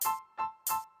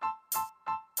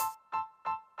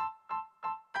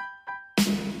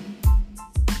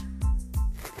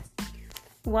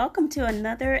Welcome to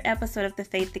another episode of The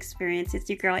Faith Experience. It's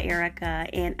your girl Erica,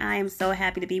 and I am so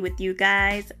happy to be with you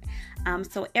guys.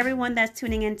 So everyone that's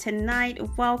tuning in tonight,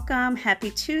 welcome.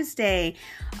 Happy Tuesday.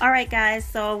 All right, guys.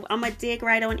 So I'm going to dig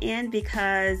right on in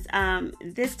because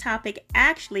this topic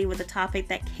actually was a topic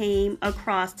that came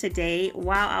across today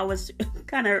while I was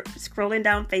kind of scrolling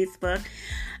down Facebook.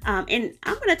 And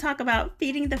I'm going to talk about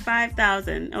feeding the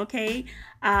 5,000. Okay.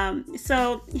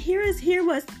 So here is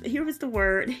the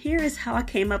word. Here is how I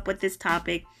came up with this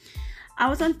topic. I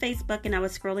was on Facebook and I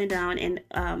was scrolling down,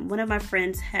 and one of my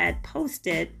friends had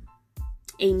posted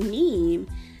a meme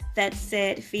that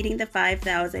said feeding the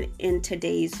 5,000 in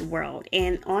today's world.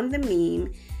 And on the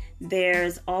meme,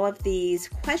 there's all of these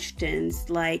questions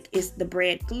like, is the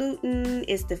bread gluten?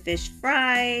 Is the fish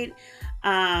fried?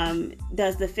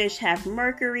 Does the fish have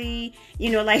mercury?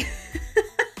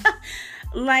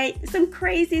 Like some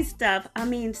crazy stuff. I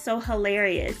mean, so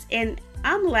hilarious. And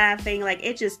I'm laughing, like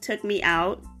it just took me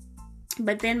out.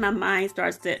 But then my mind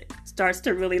starts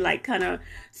to really like kind of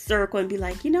circle and be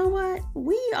like, you know what?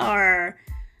 We are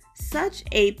such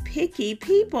a picky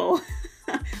people.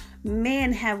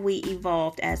 Man, have we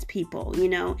evolved as people,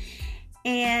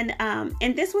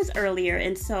 And this was earlier,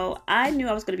 and so I knew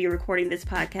I was going to be recording this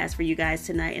podcast for you guys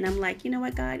tonight. And I'm like, you know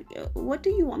what, God, what do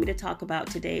you want me to talk about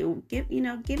today? Give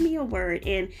me a word.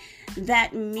 And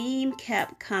that meme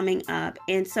kept coming up,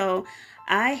 and so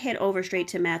I head over straight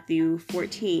to Matthew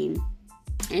 14,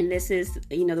 and this is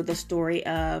the story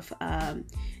of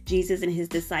Jesus and his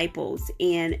disciples,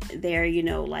 and they're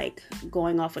like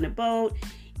going off on a boat.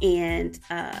 And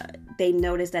they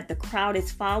notice that the crowd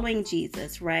is following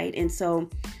Jesus, right? And so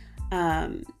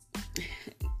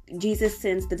Jesus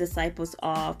sends the disciples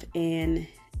off and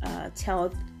tell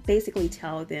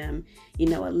them,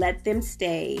 let them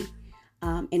stay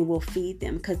and we'll feed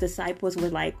them. Because disciples were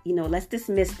like, let's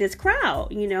dismiss this crowd.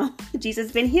 Jesus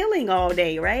has been healing all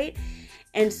day, right?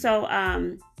 And so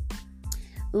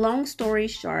long story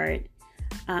short,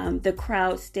 the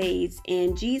crowd stays,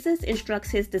 and Jesus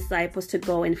instructs his disciples to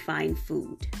go and find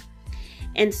food.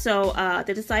 And so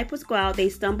the disciples go out. They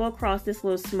stumble across this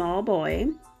little small boy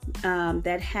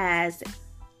that has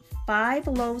 5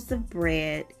 loaves of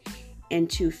bread and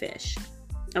 2 fish.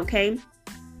 Okay.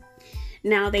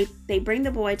 Now they bring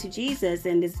the boy to Jesus,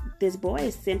 and this boy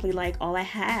is simply like, all I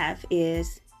have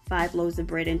is 5 loaves of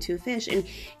bread and 2 fish. And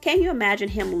can you imagine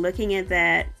him looking at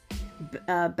that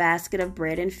basket of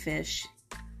bread and fish,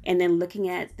 and then looking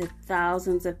at the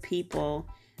thousands of people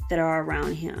that are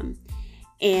around him?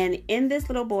 And in this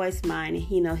little boy's mind,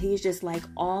 he's just like,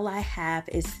 all I have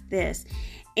is this.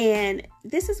 And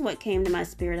this is what came to my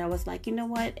spirit. I was like, you know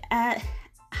what?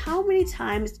 How many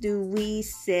times do we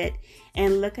sit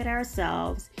and look at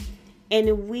ourselves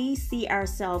and we see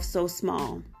ourselves so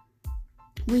small?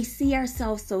 We see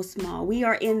ourselves so small. We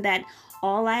are in that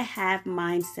all I have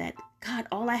mindset. God,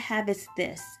 all I have is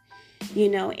this,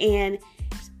 and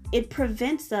it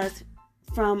prevents us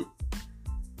from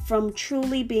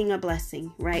truly being a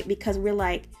blessing, right? Because we're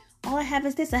like, all I have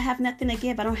is this. I have nothing to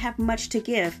give. I don't have much to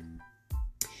give.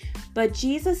 But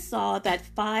Jesus saw that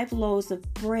 5 loaves of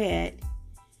bread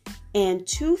and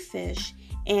 2 fish.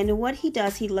 And what he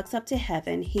does, he looks up to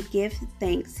heaven. He gives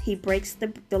thanks. He breaks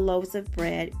the loaves of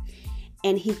bread,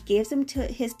 and he gives them to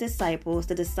his disciples.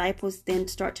 The disciples then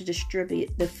start to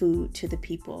distribute the food to the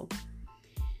people.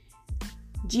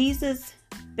 Jesus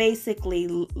basically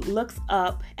looks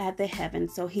up at the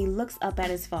heavens. So he looks up at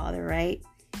his Father, right?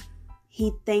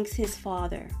 He thanks his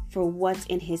Father for what's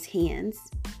in his hands.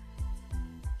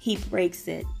 He breaks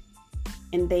it,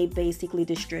 and they basically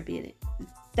distribute it.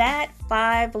 That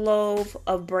 5 loaves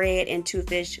of bread and 2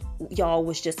 fish, y'all,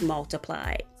 was just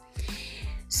multiplied.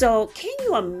 So can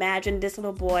you imagine this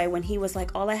little boy when he was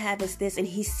like, all I have is this, and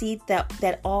he sees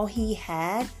that all he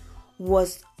had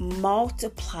was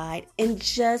multiplied and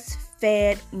just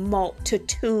fed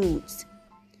multitudes.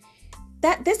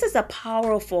 This is a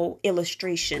powerful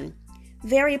illustration,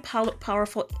 very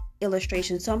powerful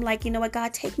illustration. So I'm like, you know what,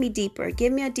 God, take me deeper.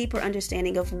 Give me a deeper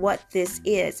understanding of what this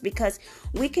is, because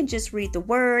we can just read the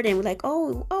word and we're like,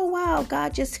 oh wow,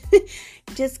 God just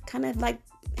kind of like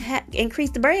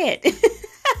increase the bread.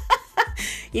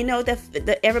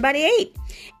 Everybody ate,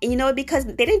 and because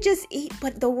they didn't just eat,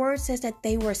 but the word says that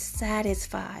they were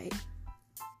satisfied.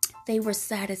 They were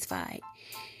satisfied,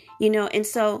 and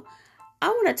so I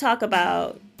want to talk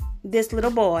about this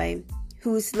little boy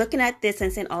who's looking at this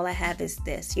and saying, all I have is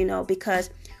this, because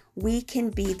we can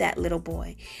be that little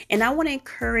boy. And I want to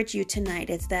encourage you tonight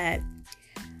is that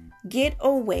get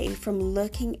away from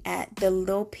looking at the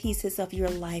little pieces of your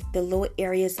life, the little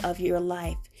areas of your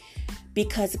life,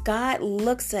 because God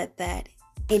looks at that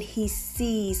and he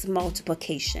sees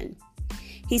multiplication.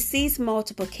 He sees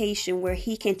multiplication where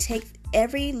he can take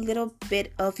every little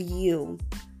bit of you,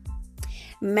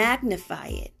 magnify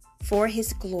it for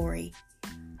his glory,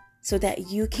 so that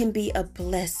you can be a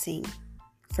blessing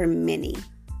for many.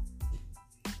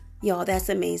 Y'all, that's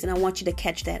amazing. I want you to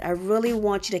catch that. I really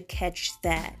want you to catch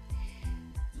that,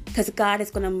 because God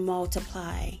is going to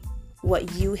multiply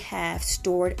what you have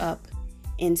stored up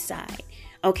inside.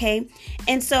 Okay.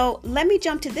 And so let me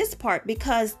jump to this part,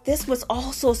 because this was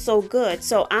also so good.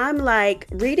 So I'm like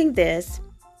reading this,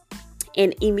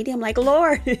 and immediately I'm like,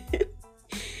 Lord,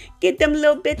 get them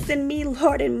little bits in me,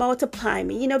 Lord, and multiply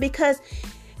me, because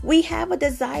we have a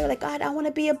desire like, God, I want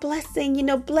to be a blessing,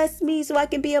 bless me so I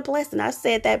can be a blessing. I've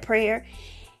said that prayer,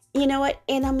 you know what?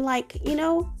 And I'm like,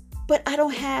 but I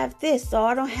don't have this, or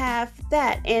I don't have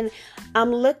that. And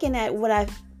I'm looking at what I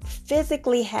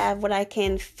physically have, what I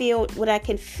can feel, or what I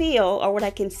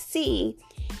can see.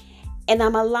 And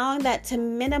I'm allowing that to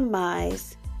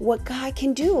minimize what God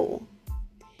can do.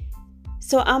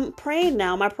 So I'm praying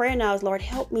now. My prayer now is, Lord,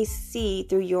 help me see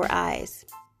through your eyes.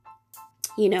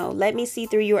 Let me see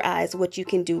through your eyes what you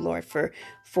can do, Lord,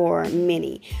 for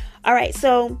many. All right.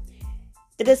 So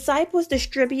the disciples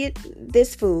distribute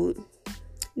this food.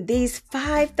 These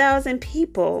 5,000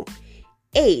 people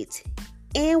ate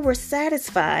and were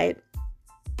satisfied.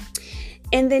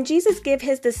 And then Jesus gave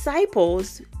his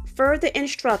disciples further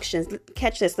instructions.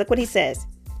 Catch this. Look what he says.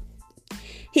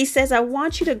 He says, I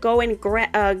want you to go and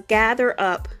gather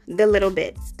up the little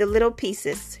bits, the little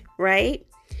pieces, right?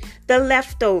 The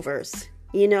leftovers,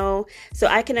 So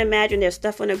I can imagine there's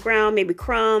stuff on the ground, maybe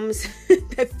crumbs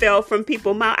that fell from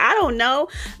people's mouth. I don't know.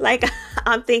 Like,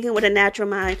 I'm thinking with a natural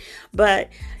mind. But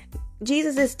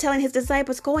Jesus is telling his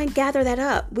disciples, go and gather that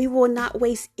up. We will not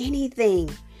waste anything.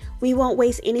 We won't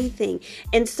waste anything.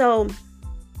 And so,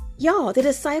 y'all, the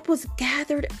disciples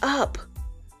gathered up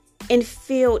and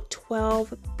filled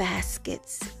 12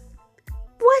 baskets.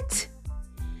 What?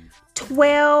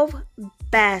 12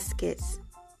 baskets.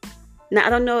 Now, I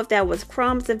don't know if that was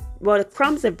crumbs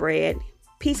of bread,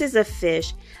 pieces of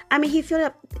fish. I mean, he filled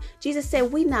up. Jesus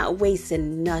said, we're not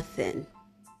wasting nothing.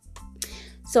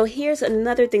 So here's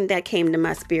another thing that came to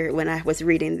my spirit when I was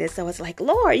reading this. I was like,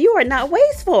 Lord, you are not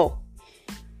wasteful.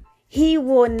 He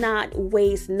will not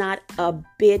waste not a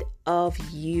bit of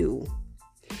you.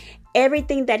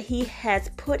 Everything that he has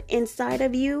put inside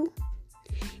of you,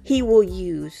 he will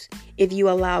use if you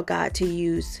allow God to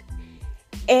use.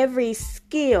 Every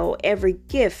skill, every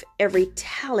gift, every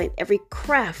talent, every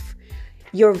craft,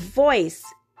 your voice,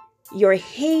 your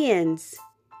hands,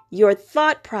 your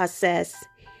thought process,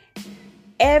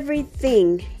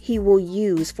 everything he will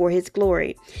use for his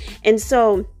glory. And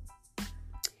so,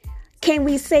 can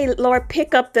we say, Lord,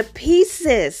 pick up the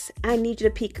pieces? I need you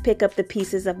to pick up the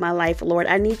pieces of my life, Lord.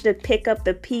 I need you to pick up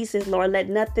the pieces, Lord. Let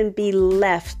nothing be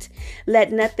left.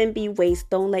 Let nothing be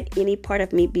waste. Don't let any part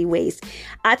of me be waste.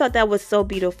 I thought that was so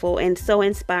beautiful and so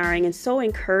inspiring and so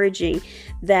encouraging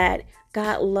that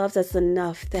God loves us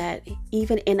enough that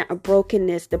even in our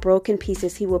brokenness, the broken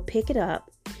pieces, he will pick it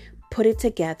up, put it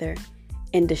together,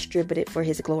 and distribute it for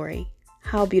his glory.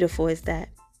 How beautiful is that?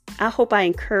 I hope I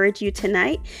encourage you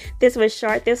tonight. This was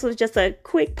short. This was just a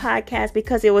quick podcast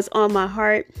because it was on my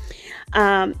heart.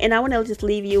 And I want to just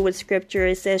leave you with scripture.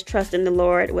 It says, trust in the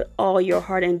Lord with all your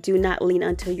heart and do not lean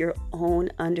unto your own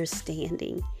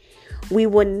understanding. We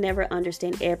will never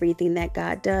understand everything that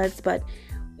God does, but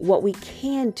what we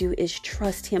can do is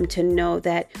trust him to know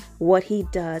that what he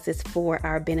does is for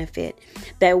our benefit,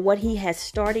 that what he has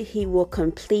started, he will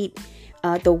complete.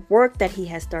 The work that he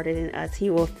has started in us, he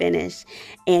will finish,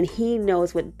 and he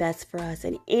knows what's best for us,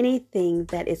 and anything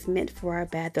that is meant for our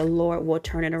bad, the Lord will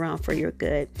turn it around for your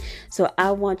good. So I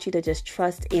want you to just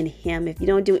trust in him. If you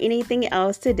don't do anything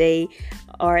else today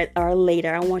or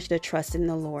later, I want you to trust in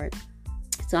the Lord.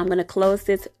 So I'm going to close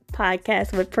this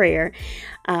podcast with prayer.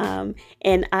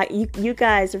 You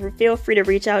guys feel free to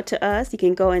reach out to us. You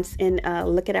can go and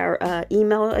look at our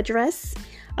email address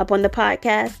up on the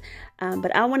podcast.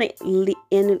 But I want to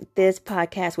end this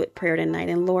podcast with prayer tonight.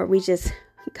 And Lord, we just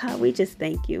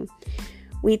thank you.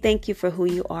 We thank you for who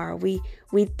you are. We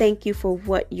thank you for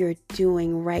what you're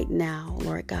doing right now,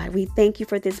 Lord God. We thank you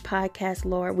for this podcast,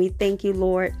 Lord. We thank you,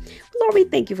 Lord. Lord, we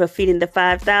thank you for feeding the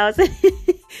 5,000.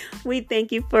 We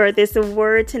thank you for this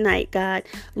word tonight, God.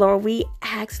 Lord, we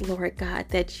ask, Lord God,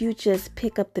 that you just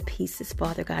pick up the pieces,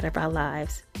 Father God, of our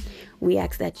lives. We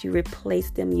ask that you replace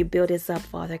them, you build us up,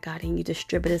 Father God, and you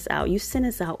distribute us out. You send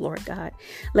us out, Lord God.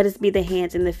 Let us be the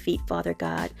hands and the feet, Father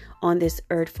God, on this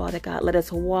earth, Father God. Let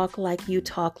us walk like you,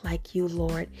 talk like you,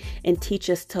 Lord, and teach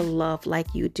us to love like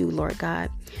you do, Lord God.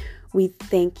 We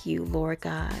thank you, Lord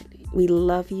God. We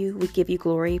love you. We give you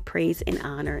glory, praise, and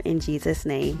honor in Jesus'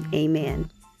 name. Amen.